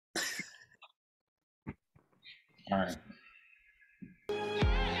All right.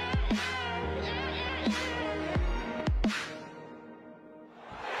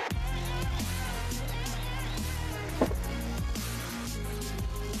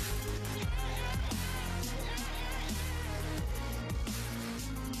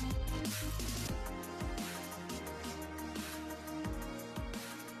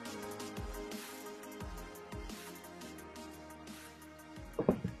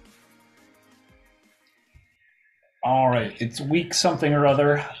 All right, it's week something or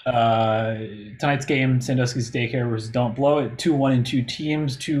other. Tonight's game, Sandusky's Daycare versus Don't Blow It. 2-1 in two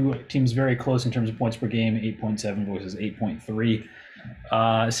teams. Two teams very close in terms of points per game. 8.7 versus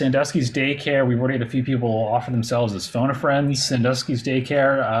 8.3. Sandusky's Daycare. We've already had a few people offer themselves as phone a friends. Sandusky's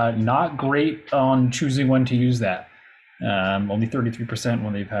Daycare, not great on choosing when to use that. Only 33%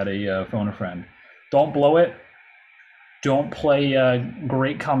 when they've had a phone a friend. Don't Blow It. Don't play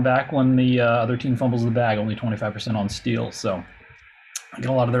great comeback when the other team fumbles the bag, only 25% on steal. So I get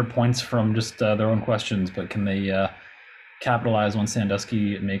a lot of their points from just their own questions, but can they capitalize when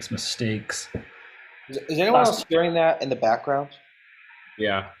Sandusky makes mistakes? Is anyone else hearing that in the background?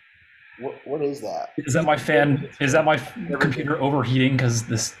 Yeah. What is that? Is that my fan? Is that my computer overheating because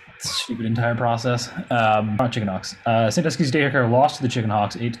this stupid entire process? Chicken Hawks. Sandusky's Daycare lost to the Chicken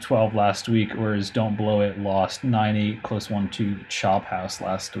Hawks 8-12 last week, whereas Don't Blow It lost 9-8, close one to Chop House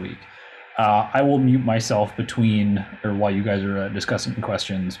last week. I will mute myself between or while you guys are discussing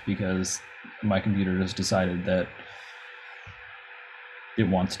questions because my computer has decided that it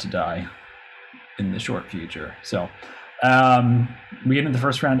wants to die in the short future. So we get into the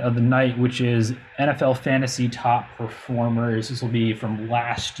first round of the night, which is NFL Fantasy Top Performers. This will be from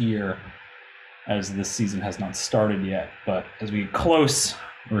last year, as this season has not started yet. But as we get close,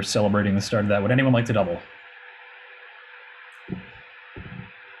 we're celebrating the start of that. Would anyone like to double?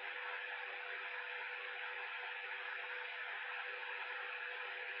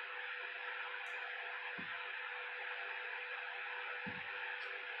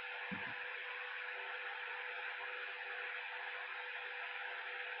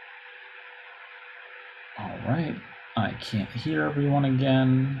 All right, I can't hear everyone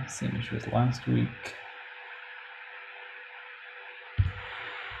again. Same issue with last week.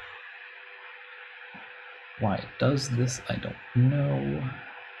 Why it does this, I don't know.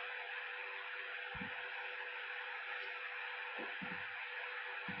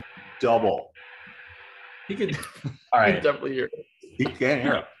 Double. He can. All He right, can definitely hear. He can't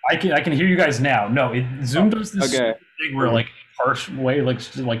hear him. I can hear you guys now. No, Zoom does this Okay. thing where like harsh way like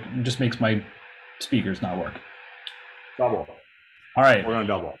just makes my speakers not work. Double. All right, We're gonna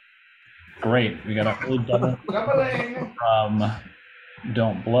double. great. We got a early double Doubling. from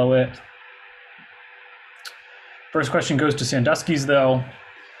Don't Blow It. First question goes to Sandusky's though.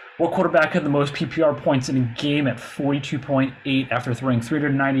 What quarterback had the most PPR points in a game at 42.8 after throwing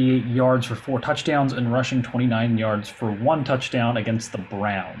 398 yards for 4 touchdowns and rushing 29 yards for 1 touchdown against the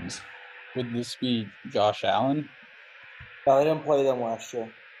Browns? Would this be Josh Allen? No, I didn't play them last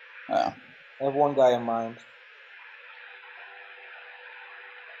year. Oh. I have one guy in mind.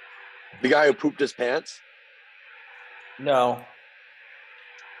 The guy who pooped his pants? No.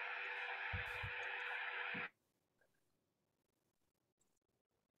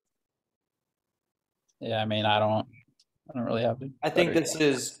 Yeah, I mean, I don't really have to. I think this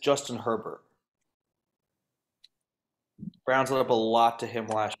is Justin Herbert. Browns let up a lot to him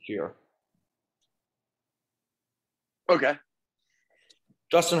last year. Okay.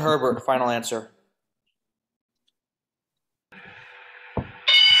 Justin Herbert, final answer.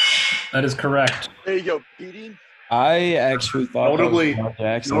 That is correct. There you go, Petey. I actually thought Notably, that was Lamar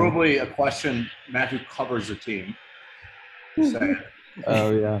Jackson. notably a question Matthew covers the team. Just saying.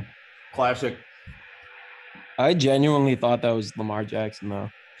 Oh yeah, Classic. I genuinely thought that was Lamar Jackson though.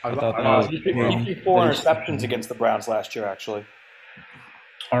 I thought that was He threw 4 interceptions against the Browns last year, actually.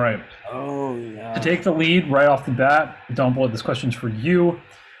 All right. Oh yeah. To take the lead right off the bat, Don't Blow It, this question's for you.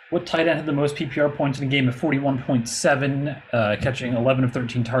 What tight end had the most PPR points in a game at 41.7, catching 11 of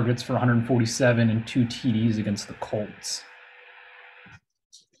 13 targets for 147 and 2 TDs against the Colts?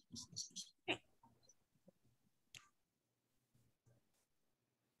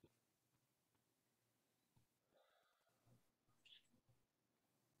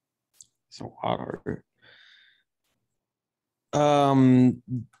 It's a lot harder.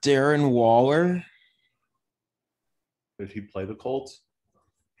 Darren Waller. Did he play the Colts?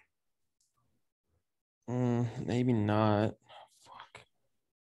 Maybe not. Fuck.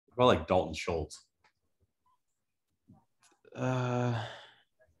 Or like Dalton Schultz? Could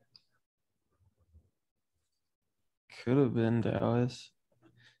have been Dallas.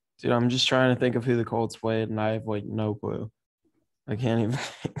 Dude, I'm just trying to think of who the Colts played, and I have like no clue. I can't even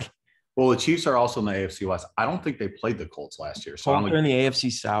think. Well, the Chiefs are also in the AFC West. I don't think they played the Colts last year. So Colts are in the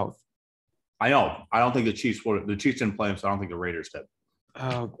AFC South. I know. I don't think the Chiefs would. The Chiefs didn't play them, so I don't think the Raiders did.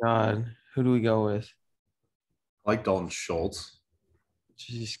 Oh God, who do we go with? I like Dalton Schultz.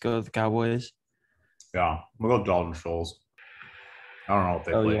 Just go with the Cowboys. Yeah, we'll go Dalton Schultz. I don't know if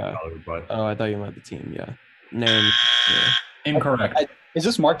they played yeah. together, but Oh, I thought you meant the team. Yeah. Name. Yeah. Incorrect. Is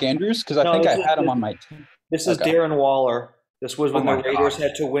this Mark Andrews? Because I No, think this I is had him the- on my team. This is Okay. Darren Waller. This was when Oh the my Raiders God.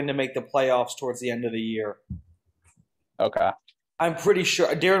 had to win to make the playoffs towards the end of the year. Okay. I'm pretty sure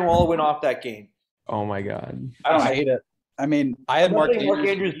Darren Waller went off that game. Oh my God. I don't hate it. I mean, I had I'm not Mark saying Mark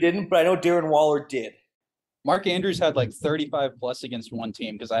Andrews. Andrews didn't, but I know Darren Waller did. Mark Andrews had like 35 plus against one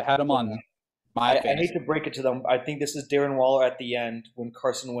team because I had him on my I fantasy. hate to break it to them. I think this is Darren Waller at the end when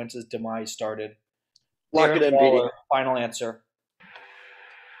Carson Wentz's demise started. Lock Darren it in, Waller, BD. final answer.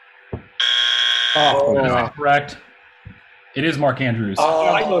 oh, That's correct. It is Mark Andrews.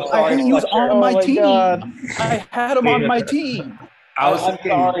 I'm so sorry. he was Fletcher. on my my team. God. I had him on my team. I was I'm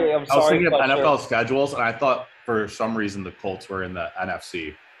thinking. sorry. I'm I was sorry. thinking of Fletcher. NFL schedules, and I thought for some reason the Colts were in the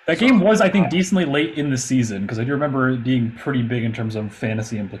NFC. That game was, I think, decently late in the season because I do remember it being pretty big in terms of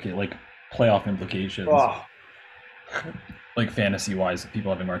fantasy like playoff implications, Oh, like fantasy wise.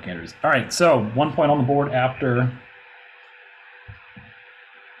 People having Mark Andrews. All right, so 1 point on the board after.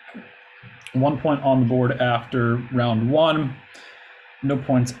 1 point on the board after round one. No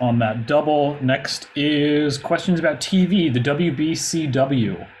points on that double. Next is questions about TV, the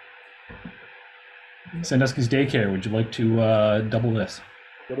WBCW. Sandusky's Daycare. Would you like to double this?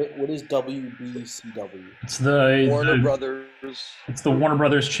 what is WBCW? It's the Warner the- Brothers. It's the Warner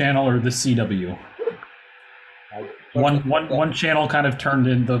Brothers channel or the CW. One channel kind of turned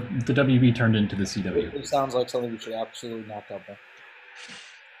in the WB turned into the CW. It sounds like something we should absolutely not double.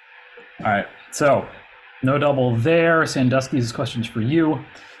 All right, so no double there. Sandusky's questions for you.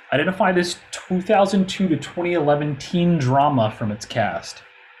 Identify this 2002 to 2011 teen drama from its cast.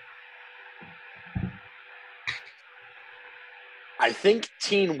 I think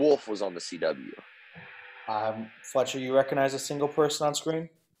Teen Wolf was on the CW. Fletcher, you recognize a single person on screen?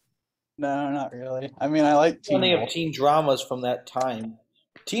 No, not really. I mean, I like Teen Plenty of Wolf. teen dramas from that time.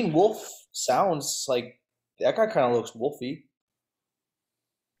 Teen Wolf sounds like that guy kind of looks wolfy.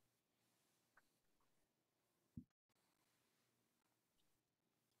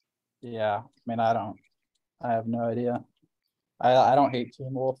 Yeah, I mean, I have no idea. I don't hate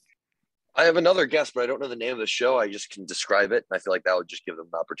Teen Wolf. I have another guess, but I don't know the name of the show. I just can describe it. And I feel like that would just give them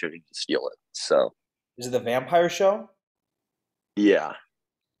an opportunity to steal it. So, Is it the Vampire Show? yeah.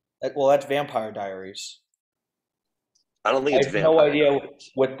 Well, that's Vampire Diaries. I don't think I it's have Vampire. no idea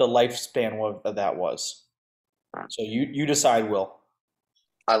what the lifespan of that was. So you decide, Will.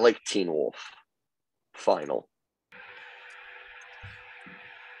 I like Teen Wolf. Final.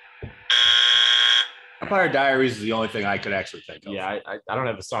 Vampire Diaries is the only thing I could actually think of. Yeah, I don't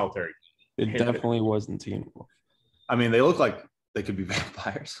have a solitary. It definitely wasn't Teen Wolf. I mean, they look like they could be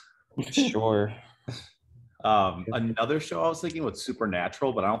vampires. Sure. Another show I was thinking was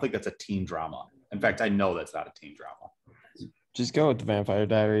Supernatural, but I don't think that's a teen drama. In fact, I know that's not a teen drama. Just go with the Vampire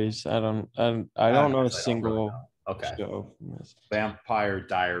Diaries. I don't know a I don't really single know. Okay. show from this. Vampire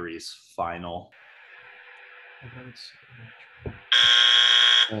Diaries final.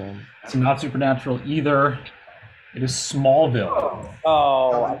 It's not Supernatural either. It is Smallville.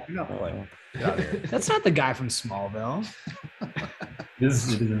 Oh, That's not the guy from Smallville. It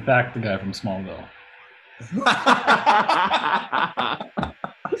is in fact the guy from Smallville.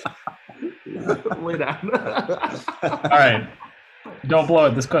 Lay down. All right. Don't blow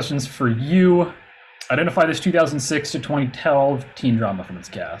it. This question's for you. Identify this 2006 to 2012 teen drama from its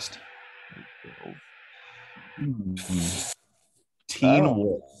cast. Teen Oh.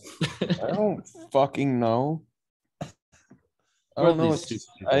 Wolf. I don't fucking know. I don't know.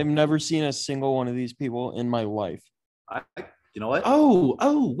 I've never seen a single one of these people in my life. You know what?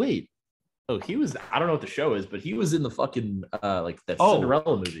 Oh, wait. Oh, he was. I don't know what the show is, but he was in the fucking like that Oh.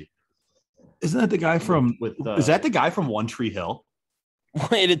 Cinderella movie. Isn't that the guy from? With Is that the guy from One Tree Hill?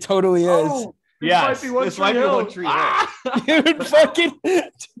 Wait, it totally is. Oh, Yes, might be One this Tree might be Hill. One Tree Hill. Ah! Dude, fucking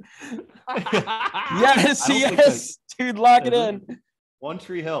yes, I don't think yes, dude, lock it Is in. One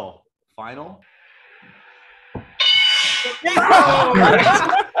Tree Hill final.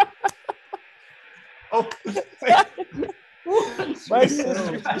 Oh, My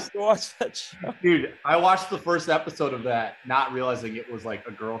sister used to watch that show. dude, I watched the first episode of that, not realizing it was like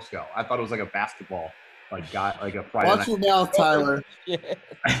a girl show. I thought it was like a basketball, like a Friday Watch night. it now, Tyler. Yeah.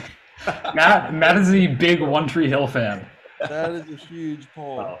 Matt is a big One Tree Hill fan. That is a huge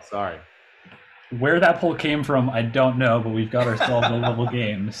poll. Oh, sorry. Where that poll came from, I don't know, but we've got ourselves a level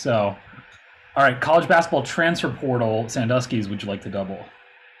game. So, all right, college basketball transfer portal, Sandusky's, would you like to double?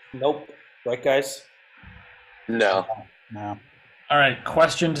 Nope. Right, guys? No. No. All right,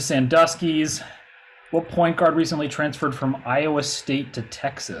 question to Sandusky's. What point guard recently transferred from Iowa State to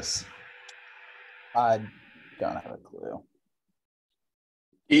Texas? I don't have a clue.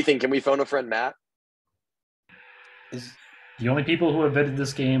 Ethan, can we phone a friend Matt? Is The only people who have vetted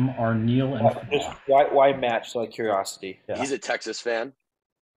this game are Neil and Why match? Like curiosity. Yeah. He's a Texas fan.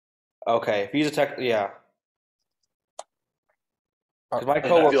 Okay, if he's a tech, yeah. 'Cause my I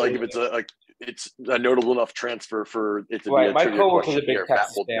coworker, feel like if it's a notable enough transfer for it to right, be a my trivia coworker's a question big here, Matt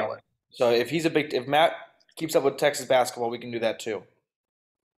Texas will fan. know it. So if Matt keeps up with Texas basketball, we can do that too.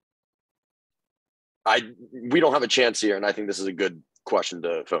 We don't have a chance here, and I think this is a good question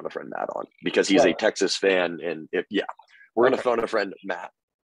to phone a friend Matt on because he's a Right. Texas fan, and we're gonna Okay. phone a friend Matt.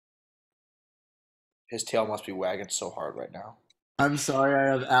 His tail must be wagging so hard right now. I'm sorry,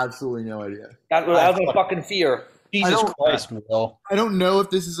 I have absolutely no idea. That was a fucking fear. Jesus don't- Christ, Will. I don't know if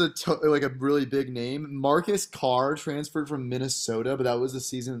this is like a really big name. Marcus Carr transferred from Minnesota, but that was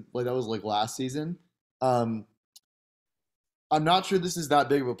last season. I'm not sure this is that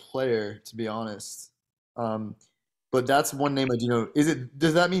big of a player, to be honest. But that's one name I do know.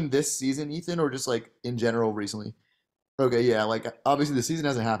 Does that mean this season, Ethan, or just like in general recently? Okay, yeah, like obviously the season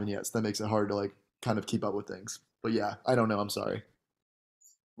hasn't happened yet, so that makes it hard to like kind of keep up with things. But yeah, I don't know. I'm sorry.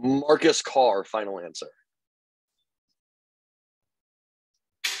 Marcus Carr, final answer.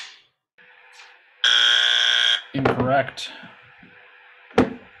 Incorrect.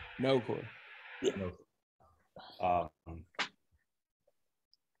 No clue.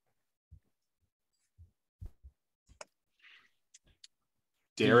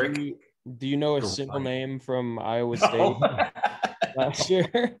 Derek. Do you know a Go single find it. name from Iowa State No. last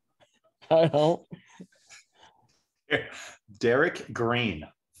year? I don't. Derek Green,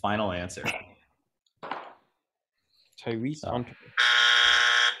 final answer. Tyrese Hunter.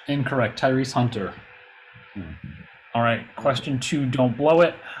 Incorrect. Tyrese Hunter. All right, question 2, don't blow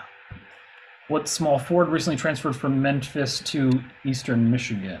it. What small forward recently transferred from Memphis to Eastern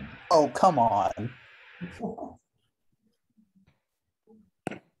Michigan? Oh, come on.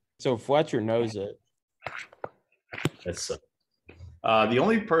 So Fletcher knows it. That's the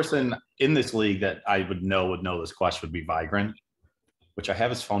only person in this league that I would know this question would be Vigran, which I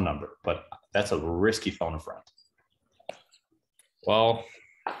have his phone number, but that's a risky phone a friend. Well,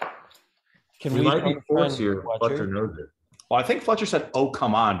 Can we might be phone a forced friend here. Fletcher knows it. Well, I think Fletcher said, "Oh,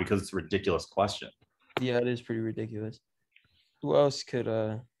 come on," because it's a ridiculous question. Yeah, it is pretty ridiculous. Who else would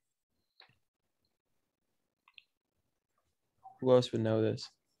know this?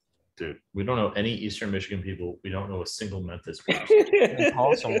 Dude, We don't know any Eastern Michigan people. We don't know a single Memphis person.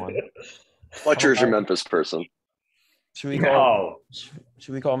 Call someone. Fletcher's your Memphis person. Should we call no,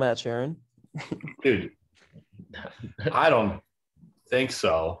 should we call Matt Sharon? dude, I don't think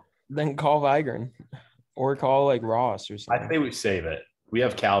so. Then call Vigran. Or call like Ross or I something. think we save it. We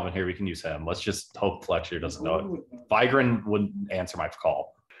have Calvin here. We can use him. Let's just hope Fletcher doesn't know it. Vigran wouldn't answer my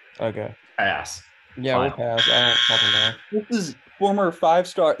call. Okay. Pass. Yeah, Fine. we'll pass. I don't fucking know. This is former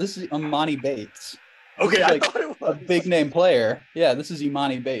 5-star. This is Imani Bates. Okay, I Like, thought it A was big name player. Yeah, this is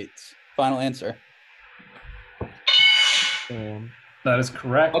Imani Bates. Final answer. That is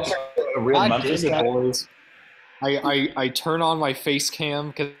correct. A real God Memphis damn it, guy. boys. I turn on my face cam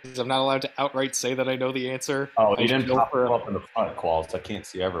because I'm not allowed to outright say that I know the answer. Oh, I you didn't go pop for up in the front, Qualls. I can't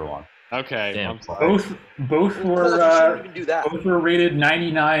see everyone. Okay. Damn. I'm sorry. Both you were shouldn't even do that. both were rated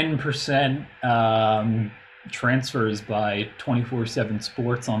 99% transfers by 24/7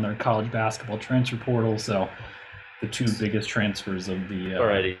 Sports on their college basketball transfer portal. So the two biggest transfers of the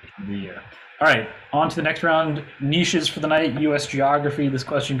Alrighty. year. All right, on to the next round. Niches for the night. U.S. geography. This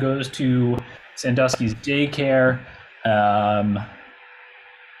question goes to Sandusky's Daycare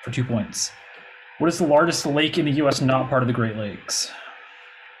for 2 points. What is the largest lake in the U.S. not part of the Great Lakes?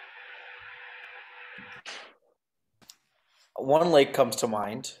 One lake comes to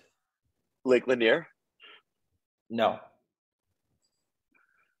mind. Lake Lanier. No.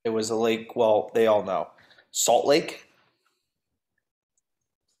 It was a lake, well, they all know. Salt Lake?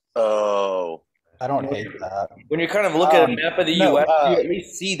 Oh, I don't hate that. When you kind of look at a map of the no, U.S., you at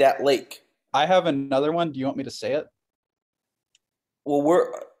least see that lake. I have another one. Do you want me to say it? Well,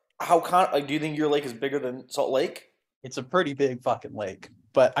 do you think your lake is bigger than Salt Lake? It's a pretty big fucking lake.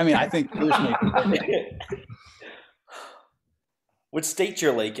 But I mean, I think yours may be What state's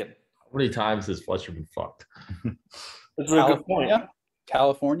your lake in? How many times has Fletcher been fucked? That's a good point.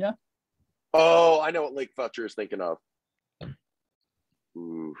 California. oh, I know what Lake Fletcher is thinking of.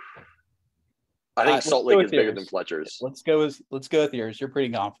 Ooh. I think Let's Salt go Lake with is bigger yours. than Fletcher's. Let's go with yours. You're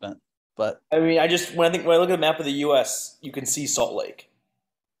pretty confident, but I mean, when I look at the map of the U.S., you can see Salt Lake.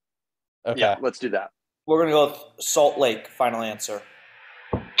 okay. Yeah, let's do that. We're gonna go with Salt Lake. Final answer.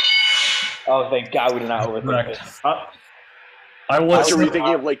 Oh, thank God we did not overthink Correct. this. I was. Fletcher, were you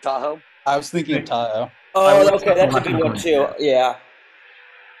thinking of Lake Tahoe? I was thinking of Tahoe. Oh, okay, that's a good one too. Yeah.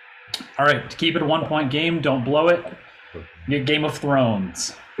 All right, to keep it a 1 point game, don't blow it. You get Game of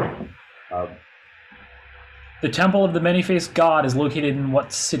Thrones. The Temple of the Many-Faced God is located in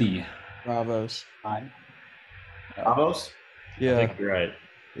what city? Bravos. Fine. Bravos? I Yeah, think you're right.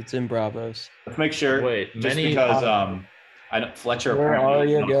 it's in Bravos. Let's make sure. Wait, just many- because I know Fletcher Where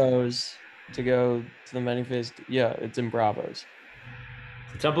apparently Arya knows. goes to go to the many-faced. Yeah, it's in Bravos.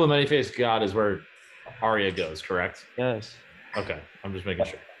 The Temple of Many-Faced God is where Arya goes, correct? Yes, Okay, I'm just making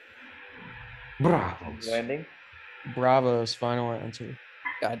sure. Bravos. Landing. Bravos. Final answer.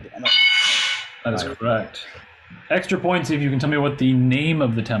 God damn it. That is correct. Extra points if you can tell me what the name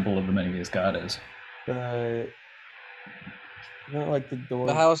of the Temple of the Many-Faced God is. Not like the door.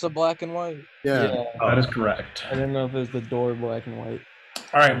 The House of Black and White. Yeah. That is correct. I didn't know if it was the door black and white.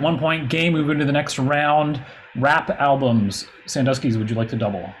 All right, 1 point game. Moving to the next round. Rap albums. Sandusky's, would you like to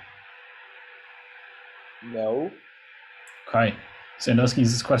double? No. Okay.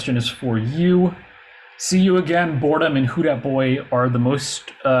 Sandusky's, this question is for you. See You Again, Boredom, and Who Dat Boy are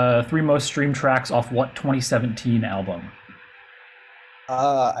the three most streamed tracks off what 2017 album?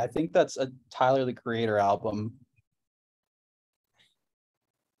 I think that's a Tyler the Creator album.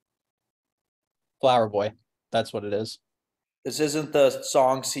 Flower Boy. That's what it is. This isn't the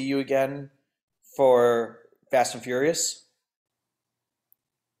song "See You Again" for Fast and Furious.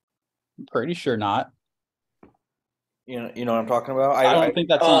 Pretty sure not. You know what I'm talking about. I don't think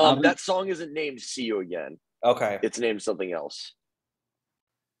that's on. That song isn't named "See You Again." Okay. It's named something else.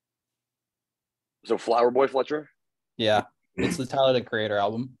 So Flower Boy Fletcher? Yeah, it's the Tyler the Creator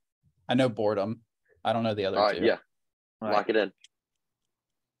album. I know Boredom. I don't know the other two. Yeah. Lock it in.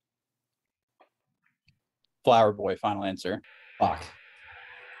 Flower Boy. Final answer. Fuck.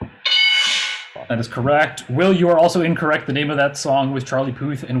 That is correct. Will, you are also incorrect. The name of that song with Charlie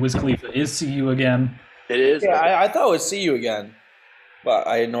Puth and Wiz Khalifa is See You Again. It is? Yeah, I thought it was "See You Again," but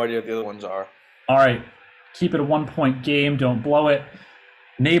I had no idea what the other ones are. All right. Keep it a 1 point game. Don't blow it.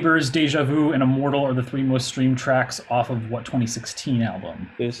 Neighbors, Deja Vu, and Immortal are the three most streamed tracks off of what 2016 album?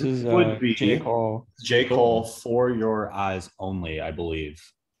 This is Would be J. Cole. J. Cole, For Your Eyes Only, I believe.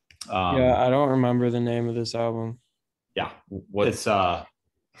 Yeah, I don't remember the name of this album. Yeah. It's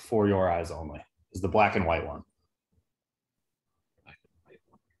For Your Eyes Only. It's the black and white one.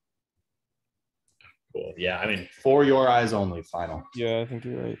 Cool. Yeah, I mean, For Your Eyes Only, final. Yeah, I think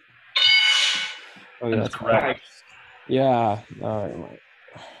you're right. Oh, That yeah, is that's correct. Yeah. All right.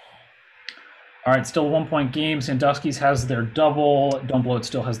 All right, still a 1 point game. Sandusky's has their double. Don't Blow It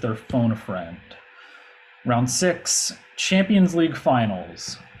still has their phone a friend. Round 6, Champions League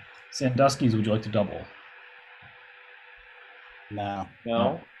Finals. Sandusky's, would you like to double? No.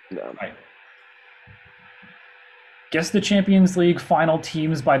 No. No. Right. Guess the Champions League final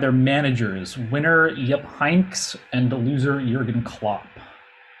teams by their managers. Winner Jupp Heynckes and loser Jurgen Klopp.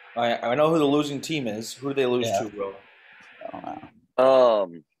 I know who the losing team is. Who do they lose Yeah. to, Will? I don't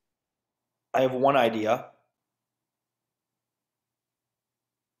know. I have one idea.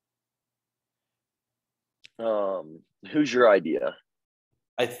 Who's your idea?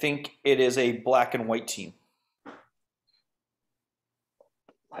 I think it is a black and white team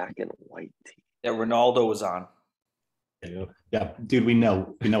Black and white team. that Ronaldo was on. Yeah, dude, we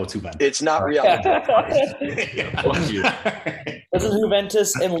know it's Juventus. It's not Real. fuck you. Isn't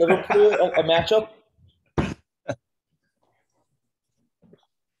Juventus and Liverpool a matchup?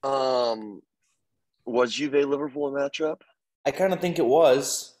 Was Juve Liverpool a matchup? I kind of think it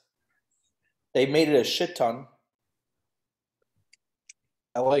was. They made it a shit ton.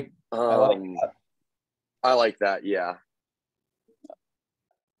 I like that. I like that. Yeah.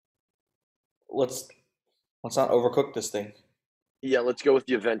 Let's not overcook this thing. Yeah. Let's go with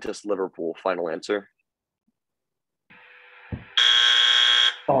Juventus Liverpool. Final answer.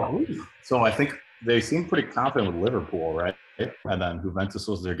 Oh, so I think they seem pretty confident with Liverpool, right? And then Juventus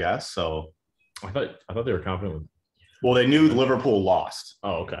was their guess. So I thought they were confident with. well, they knew Liverpool lost,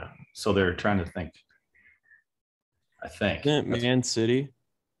 Oh, okay. so they're trying to think. I think. Isn't it Man City?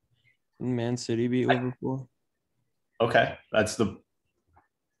 Didn't Man City beat Liverpool? Okay, that's the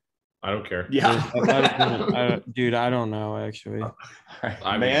I don't care. yeah. Dude, I don't know actually.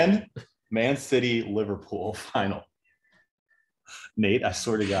 I mean- Man City Liverpool final. Nate, I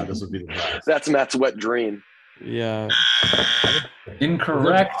swear to God, this would be the best. That's Matt's wet dream. Yeah.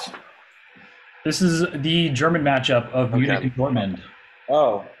 Incorrect. This is the German matchup of Munich and Dortmund.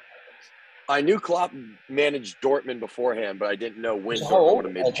 Oh. I knew Klopp managed Dortmund beforehand, but I didn't know when So Dortmund would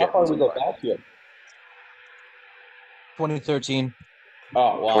have made the how far Champions we League go final. back here? 2013.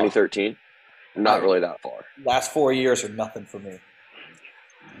 Oh, wow. 2013? Not really that far. Last 4 years are nothing for me.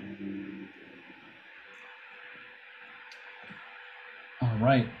 All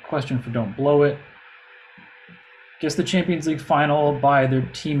right. Question for Don't Blow It. Guess the Champions League final by their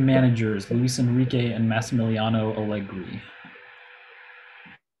team managers, Luis Enrique and Massimiliano Allegri.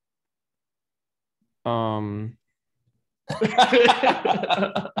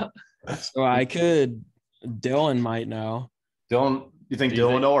 So I could. Dylan might know. Dylan, you think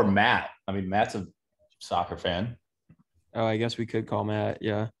Dylan know or Matt? I mean, Matt's a soccer fan. Oh, I guess we could call Matt.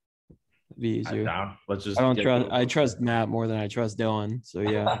 Yeah, it'd be easier. Down. Let's just. I trust Matt more than I trust Dylan. So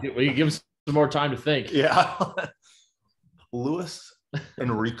yeah. We can give him some more time to think. Yeah. Luis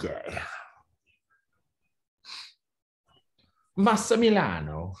Enrique.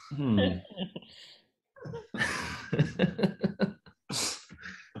 Massimiliano.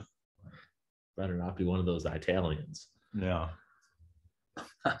 Better not be one of those Italians. Yeah.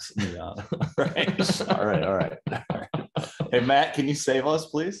 Yeah. Right. All right. Hey, Matt, can you save us,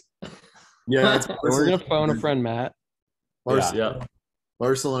 please? Yeah, we're gonna phone a friend, Matt. Barcelona,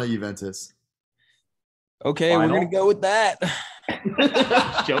 Barcelona, Juventus. Okay, we're gonna go with that.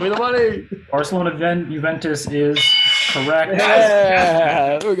 Show me the money. Barcelona Juventus is correct.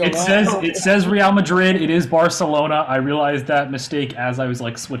 Yeah, it says Real Madrid. It is Barcelona. I realized that mistake as I was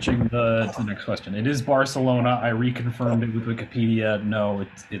like switching to the next question. It is Barcelona. I reconfirmed it with Wikipedia. No,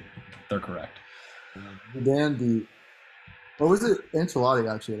 they're correct. Zidane beat. What was it?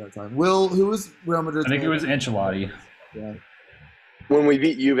 Ancelotti actually at that time. Who was Real Madrid? I think it was Ancelotti. Yeah. When we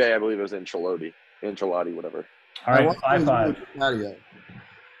beat Juve, I believe it was Ancelotti, whatever. All right, 5-5.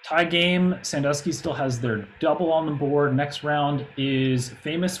 Tie game. Sandusky still has their double on the board. Next round is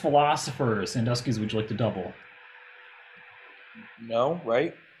famous philosophers. Sandusky's, would you like to double? No,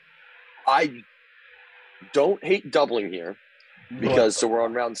 right? I don't hate doubling here because so we're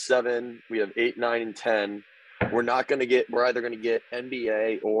on round 7. We have 8, 9, and 10. We're either going to get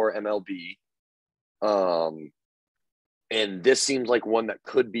NBA or MLB. And this seems like one that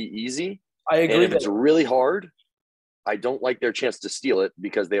could be easy. I agree. And if it's really hard, I don't like their chance to steal it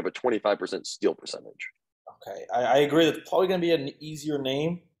because they have a 25% steal percentage. Okay, I agree that it's probably going to be an easier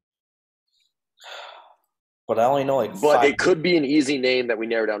name. But I only know But it could be an easy name that we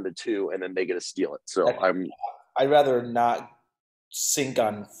narrow down to 2, and then they get to steal it. So I'd rather not sink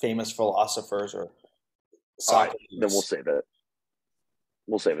on famous philosophers or soccer. Then we'll save it.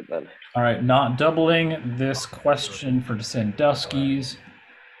 We'll save it then. All right, not doubling this question for the Sandusky's.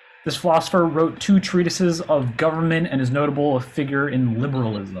 This philosopher wrote 2 treatises of government and is notable a figure in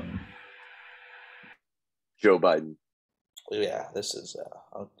liberalism. Joe Biden. Yeah, this is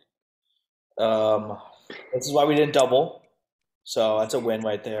why we didn't double. So that's a win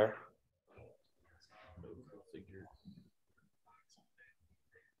right there.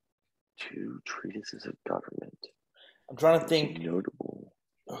 Two treatises of government. I'm trying to think notable.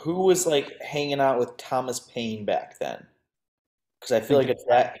 Who was hanging out with Thomas Paine back then? Because I feel like it's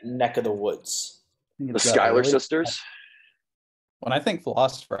that neck of the woods. The Schuyler sisters? When I think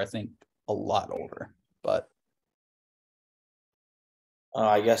philosopher, I think a lot older, but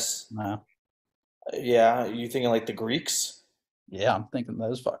I guess. No. Yeah, you thinking the Greeks? Yeah, I'm thinking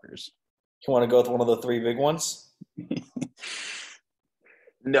those fuckers. You want to go with one of the 3 big ones?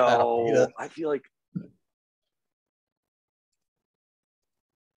 No, I feel like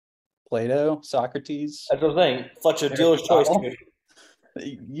Plato, Socrates. That's the thing. Fletcher, dealer's choice. Dude.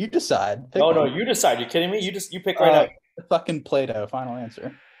 You decide. No, you decide. You kidding me? You pick right now. Fucking Plato. Final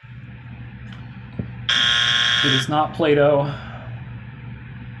answer. It is not Plato.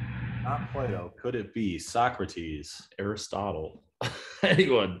 Not Plato. Could it be Socrates, Aristotle,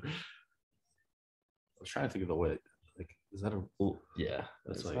 anyone? I was trying to think of the way. Is that a? Yeah,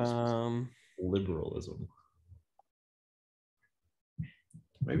 that's liberalism.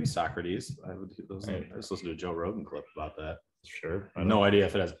 Maybe Socrates. I just listened to a Joe Rogan clip about that. Sure. I have no idea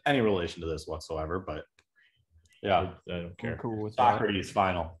if it has any relation to this whatsoever, but yeah, I don't care. Cool with Socrates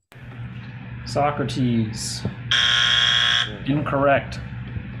final. Socrates. Incorrect.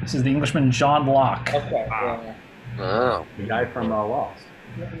 This is the Englishman John Locke. Okay. Oh. The guy from Lost.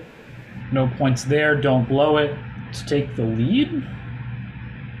 No points there. Don't blow it. To take the lead?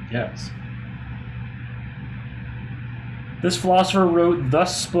 Yes. This philosopher wrote,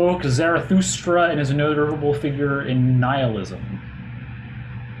 "Thus spoke Zarathustra," and is a notable figure in nihilism.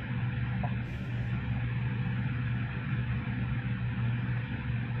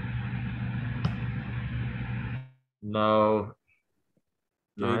 No.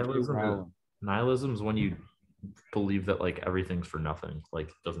 J.K. Nihilism. Rowling. Nihilism is when you believe that like everything's for nothing,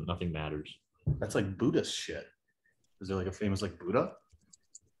 like nothing matters. That's like Buddhist shit. Is there like a famous like Buddha?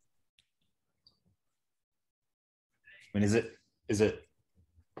 I mean, is it?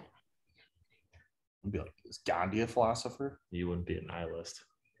 I'd be like, is Gandhi a philosopher? You wouldn't be a nihilist.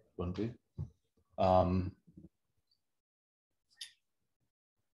 Wouldn't be.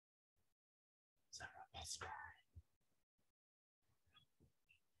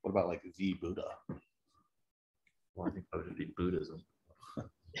 What about like the Buddha? Well, I think that would be Buddhism. I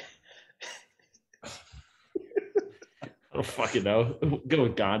don't fucking know. Go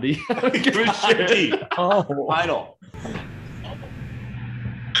with Gandhi. I don't give a shit. Oh, final.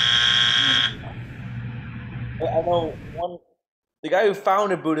 I know one. The guy who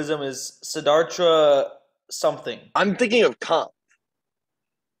founded Buddhism is Siddhartha something. I'm thinking of Comp.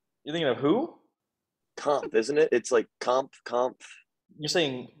 You're thinking of who? Comp, isn't it? It's like Comp. You're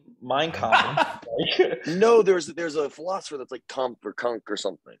saying Mein Kampf. No, there's a philosopher that's like Comp or Kunk or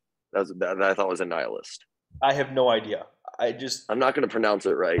something. That I thought was a nihilist. I have no idea. I'm not going to pronounce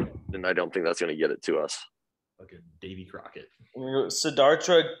it right, and I don't think that's going to get it to us. Fucking Davy Crockett.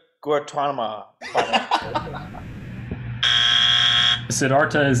 Siddhartha Gautama.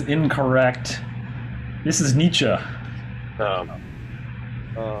 Siddhartha is incorrect. This is Nietzsche.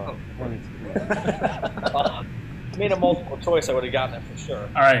 Made a multiple choice, I would have gotten it for sure.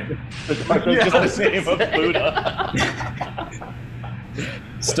 All right. Just the name of Buddha.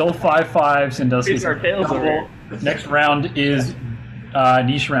 Still 5-5. Sandusky. Our tails over. Next round is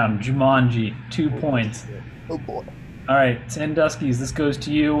niche round. Jumanji. 2 points. Oh boy. All right, Sandusky's. This goes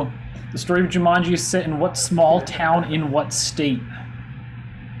to you. The story of Jumanji is set in what small town in what state?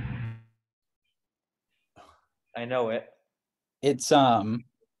 I know it. It's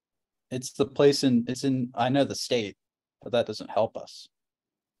the place it's in I know the state, but that doesn't help us.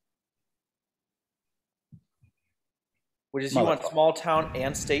 What is you want small town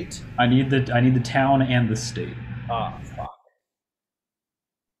and state? I need the town and the state. Ah, fuck.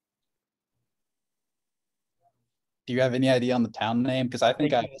 Do you have any idea on the town name? Because I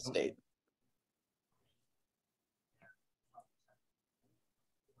think I have the state.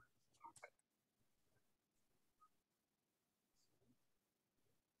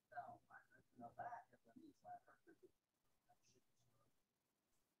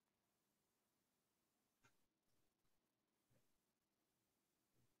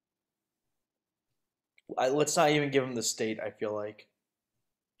 Let's not even give him the state, I feel like.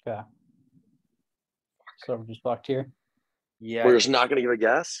 Yeah. So we're just blocked here? Yeah. We're just not going to give a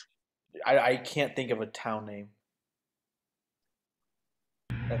guess? I can't think of a town name.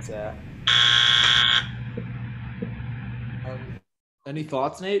 That's that. Any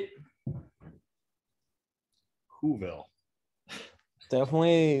thoughts, Nate? Whoville.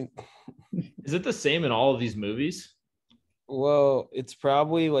 Definitely. Is it the same in all of these movies? Well, it's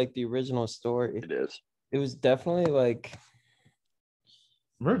probably like the original story. It is. It was definitely like.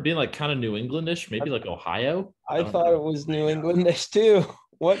 I remember it being like kind of New Englandish, maybe like Ohio. I thought it was New Englandish too.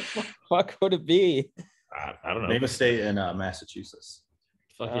 What the fuck would it be? I don't know. Name a state in Massachusetts.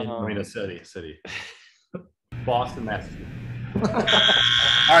 Fucking. I mean, a city. Boston, Massachusetts.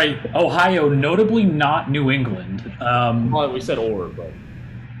 All right, Ohio, notably not New England. Well, we said or, but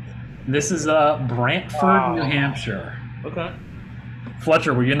this is Brantford, New Hampshire. okay.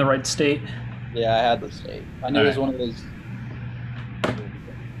 Fletcher, were you in the right state? Yeah, I had the state. I knew it was one of those.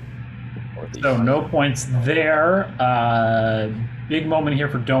 So no points there. Big moment here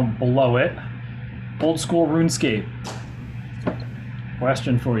for Don't Blow It. Old school RuneScape.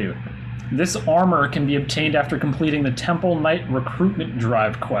 Question for you. This armor can be obtained after completing the Temple Knight Recruitment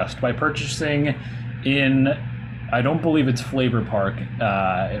Drive quest by purchasing in, I don't believe it's Flavor Park,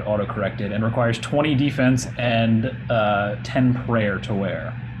 it auto-corrected, and requires 20 defense and 10 prayer to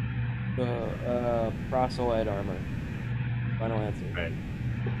wear. Proselyte armor. Final answer. Right.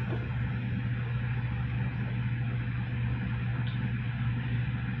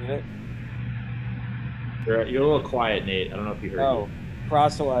 You're a little quiet, Nate. I don't know if you heard. Oh,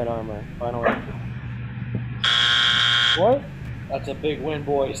 proselyte armor. Final answer. What? That's a big win,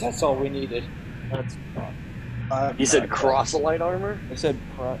 boys. That's all we needed. That's. You said crossolite armor? I said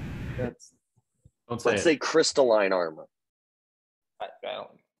that's. Let's say crystalline armor. I don't.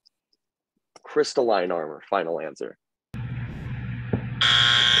 Crystalline armor. Final answer.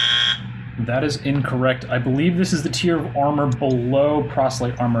 That is incorrect. I believe this is the tier of armor below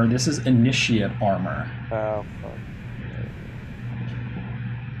proselyte armor. This is initiate armor. Oh, fuck.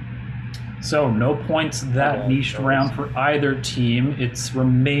 So no points that niched round for either team. It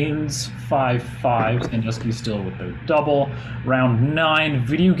remains 5-5. Sandusky still with their double. Round 9,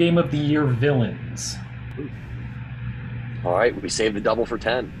 video game of the year villains. All right, we saved the double for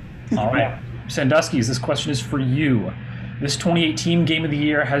 10. All right, Sandusky's, this question is for you. This 2018 game of the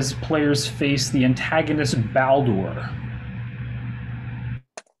year has players face the antagonist Baldur.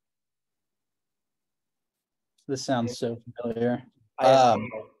 This sounds so familiar.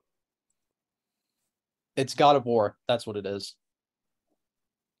 It's God of War. That's what it is.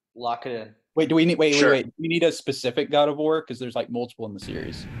 Lock it in. Wait, do we need wait? Sure. Do we need a specific God of War? Because there's like multiple in the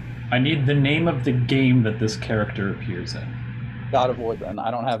series. I need the name of the game that this character appears in. God of War. Then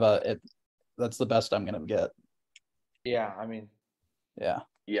I don't have that's the best I'm gonna get. Yeah, I mean, Yeah.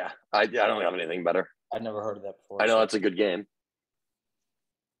 Yeah, I don't have anything better. I'd never heard of that before. I know that's a good game.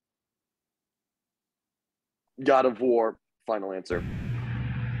 God of War, final answer.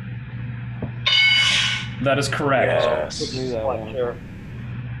 That is correct. Yes.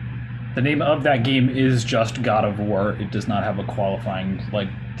 The name of that game is just God of War. It does not have a qualifying like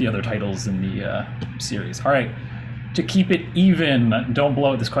the other titles in the series. All right. To keep it even, don't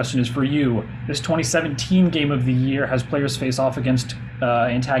blow it. This question is for you. This 2017 game of the year has players face off against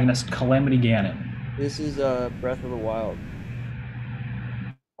antagonist Calamity Ganon. This is Breath of the Wild.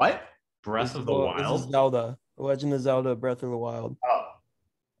 What? Breath of the This Wild. is Zelda. Legend of Zelda, Breath of the Wild. Oh,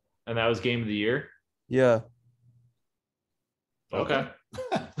 And that was game of the year. Yeah. Okay.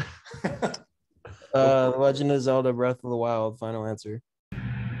 Legend of Zelda, Breath of the Wild, final answer.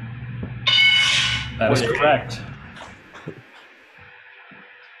 That is correct.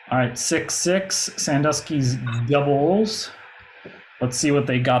 All right, 6-6. Sandusky's doubles. Let's see what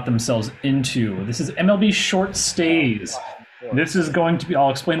they got themselves into. This is MLB short stays. This is going to be,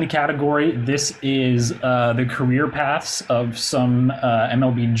 I'll explain the category. This is the career paths of some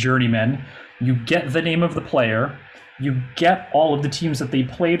MLB journeymen. You get the name of the player. You get all of the teams that they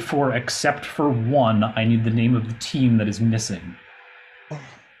played for except for one. I need the name of the team that is missing.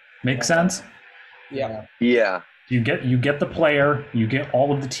 Make sense? Yeah. Yeah. You get the player, you get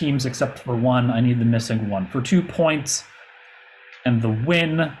all of the teams except for one. I need the missing one. For 2 points and the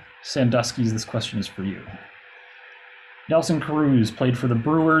win, Sandusky's, this question is for you. Nelson Cruz played for the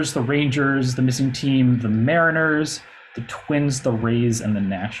Brewers, the Rangers, the missing team, the Mariners, the Twins, the Rays, and the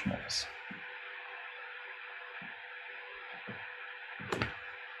Nationals.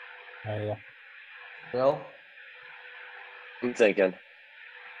 Yeah. Bill? I'm thinking.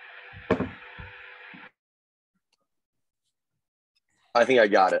 I think I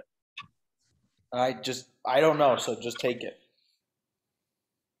got it. I don't know, so just take it.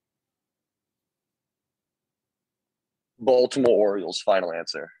 Baltimore Orioles, final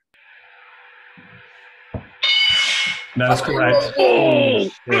answer. That is correct. Oh!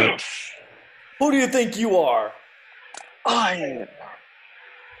 Who do you think you are? I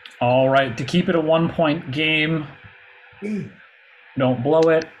All right, to keep it a 1-point game, don't blow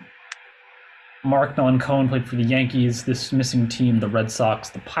it. Mark Nolan-Cohen played for the Yankees. This missing team, the Red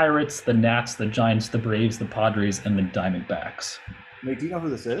Sox, the Pirates, the Nats, the Giants, the Braves, the Padres, and the Diamondbacks. Nate, do you know who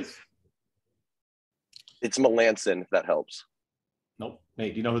this is? It's Melanson, if that helps. Nope.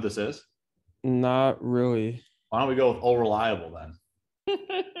 Nate, do you know who this is? Not really. Why don't we go with All Reliable then?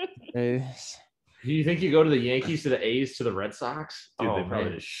 Hey. Do you think you go to the Yankees, to the A's, to the Red Sox? Dude, Oh, they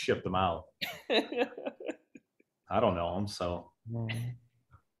probably man. just shipped them out. I don't know him, so. I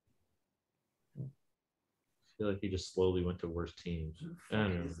feel like he just slowly went to worse teams. I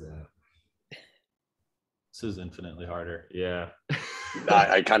don't know. This is infinitely harder. Yeah.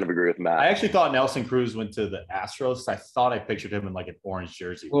 I kind of agree with Matt. I actually thought Nelson Cruz went to the Astros. I thought I pictured him in like an orange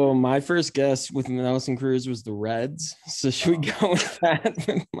jersey. Well, my first guess with Nelson Cruz was the Reds. So should we go with that?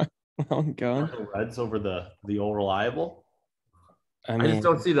 With my own gun? The Reds over the All Reliable. I I mean, just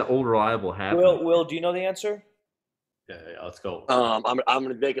don't see the old reliable happening. Will, do you know the answer? Yeah, let's go. I'm going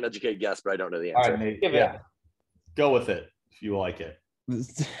to make an educated guess, but I don't know the All answer. right, Nate. Give it. Yeah. Go with it if you like it.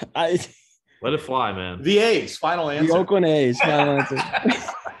 Let it fly, man. The A's, final the answer. Oakland A's. Final answer.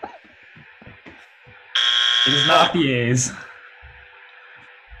 It is not the A's.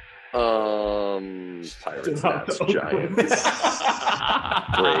 Pirates, Nats, Giants,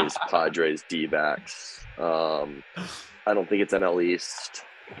 Braves, Padres, D-backs. I don't think it's NL East.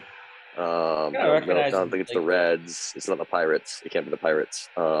 I don't think it's the Reds. It's not the Pirates. It can't be the Pirates.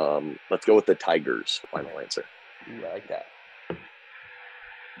 Let's go with the Tigers. Final answer. Ooh, I like that.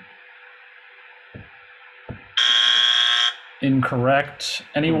 Incorrect.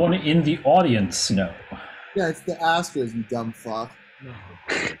 Anyone in the audience know? Yeah, it's the Astros, you dumb fuck.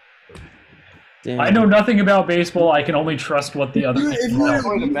 Damn. I know nothing about baseball. I can only trust what the other. Dude, if people you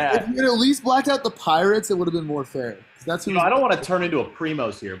tell me. had at least blacked out the Pirates, it would have been more fair. That's who. I don't want to turn into a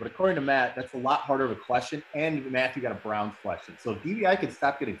Primos here, but according to Matt, that's a lot harder of a question. And Matthew got a Browns question. So if DVI could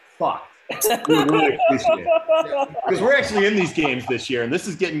stop getting fucked, we really appreciate it. Because we're actually in these games this year, and this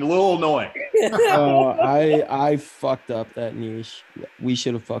is getting a little annoying. Oh, I fucked up that niche. We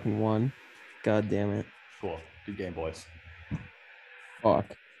should have fucking won. God damn it. Cool. Good game, boys. Fuck.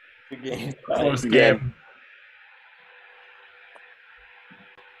 Good game. Close Good game. game.